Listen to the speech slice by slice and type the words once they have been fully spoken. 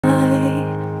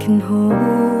can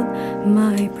hold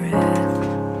my breath.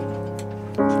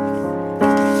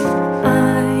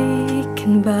 I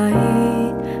can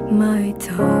bite my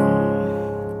tongue.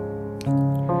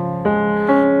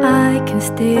 I can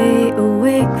stay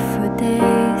awake for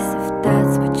days if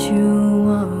that's what you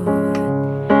want.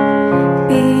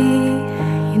 Be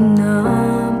your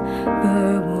number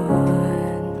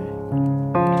one.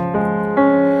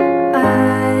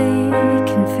 I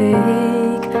can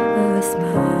fake a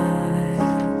smile.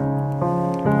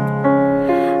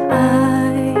 I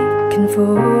can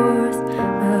force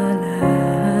a laugh.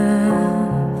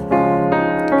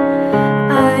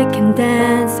 I can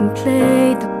dance and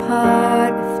play the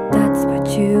part if that's what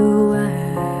you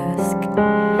ask.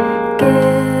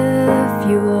 Give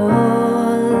you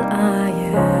all I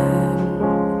am.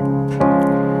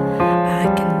 I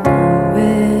can do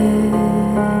it.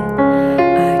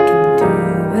 I can do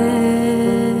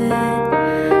it.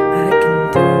 I can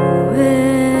do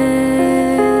it.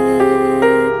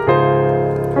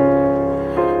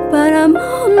 But I'm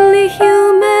only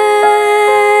human,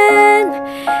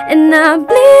 and I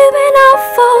bleed when I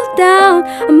fall down.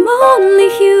 I'm only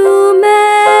human,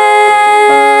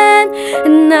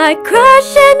 and I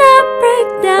crash and I break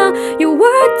down. Your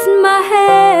words in my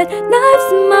head, knives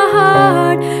in my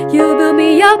heart. You build me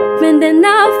up and then I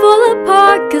fall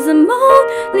apart, 'cause I'm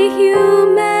only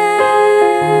human.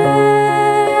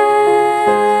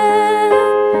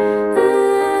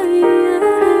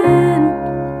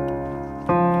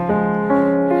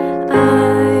 I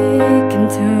can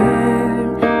turn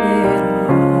it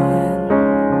on.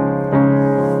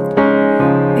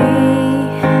 Be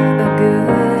a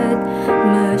good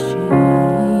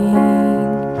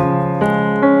machine.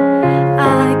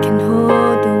 I can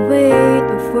hold the weight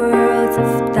of worlds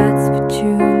if that's what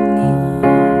you need.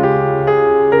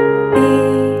 Be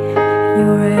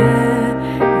your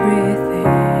everything.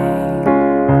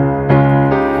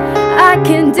 I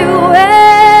can do it.